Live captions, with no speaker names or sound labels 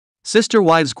Sister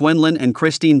wives Gwendlyn and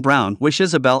Christine Brown wish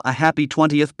Ysabel a happy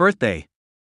 20th birthday.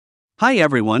 Hi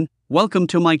everyone, welcome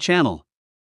to my channel.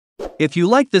 If you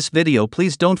like this video,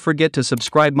 please don't forget to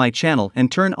subscribe my channel and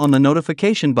turn on the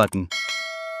notification button.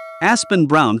 Ysabel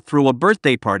Brown threw a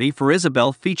birthday party for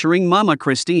Ysabel featuring Mama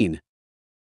Christine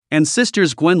and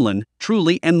sisters Gwendlyn,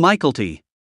 Truly and Michael T.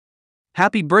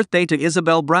 Happy birthday to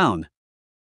Ysabel Brown.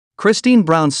 Christine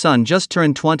Brown's son just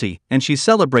turned 20 and she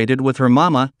celebrated with her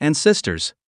mama and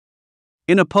sisters.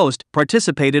 In a post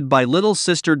participated by little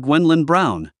sister Gwendlyn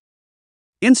Brown,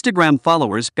 Instagram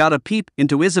followers got a peep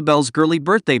into Ysabel's girly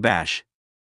birthday bash.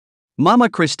 Mama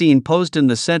Christine posed in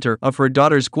the center of her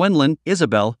daughters Gwendlyn,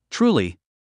 Ysabel, Truly,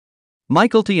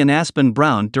 Michael T and Ysabel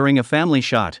Brown during a family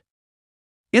shot.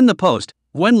 In the post,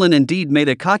 Gwendlyn indeed made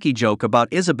a cocky joke about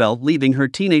Ysabel leaving her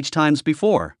teenage times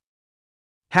before.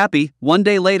 Happy, one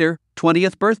day later,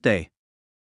 20th birthday,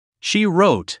 she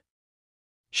wrote.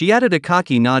 She added a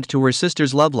cocky nod to her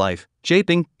sister's love life,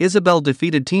 japing, Ysabel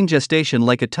defeated teen gestation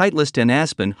like a titleist and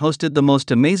Ysabel hosted the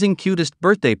most amazing cutest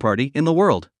birthday party in the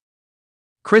world.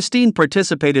 Christine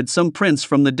participated some prints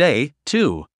from the day,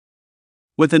 too,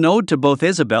 with an ode to both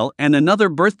Ysabel and another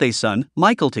birthday son,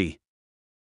 Michael T.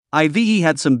 He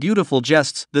had some beautiful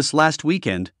jests this last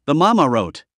weekend, the mama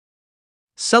wrote.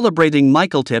 Celebrating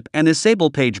Michael Tip and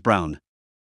Ysabel Paige Brown.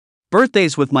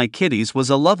 Birthdays with my kiddies was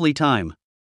a lovely time.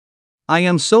 I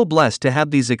am so blessed to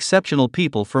have these exceptional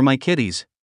people for my kiddies.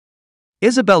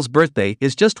 Ysabel's birthday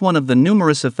is just one of the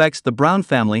numerous effects the Brown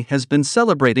family has been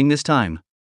celebrating this time.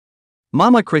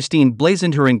 Mama Christine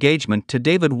blazoned her engagement to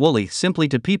David Woolley simply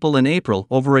to people in April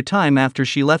over a time after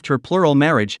she left her plural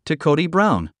marriage to Cody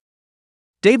Brown.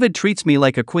 David treats me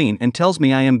like a queen and tells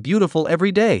me I am beautiful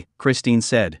every day, Christine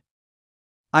said.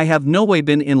 I have no way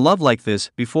been in love like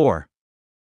this before.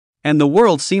 And the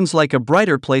world seems like a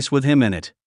brighter place with him in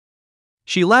it.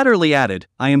 She latterly added,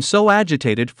 I am so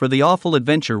agitated for the awful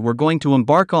adventure we're going to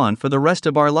embark on for the rest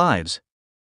of our lives.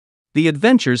 The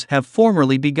adventures have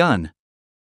formally begun.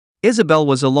 Ysabel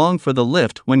was along for the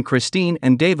lift when Christine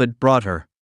and David brought her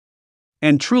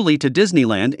and Truly to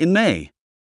Disneyland in May.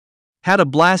 Had a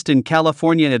blast in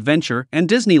California Adventure and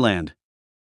Disneyland.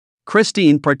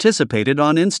 Christine participated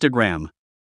on Instagram.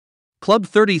 Club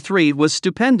 33 was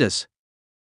stupendous.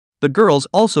 The girls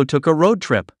also took a road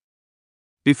trip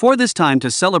before this time to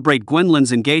celebrate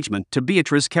Gwendlyn's engagement to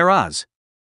Beatrice Carraz.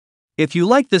 If you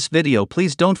like this video,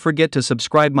 please don't forget to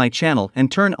subscribe my channel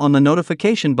and turn on the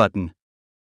notification button.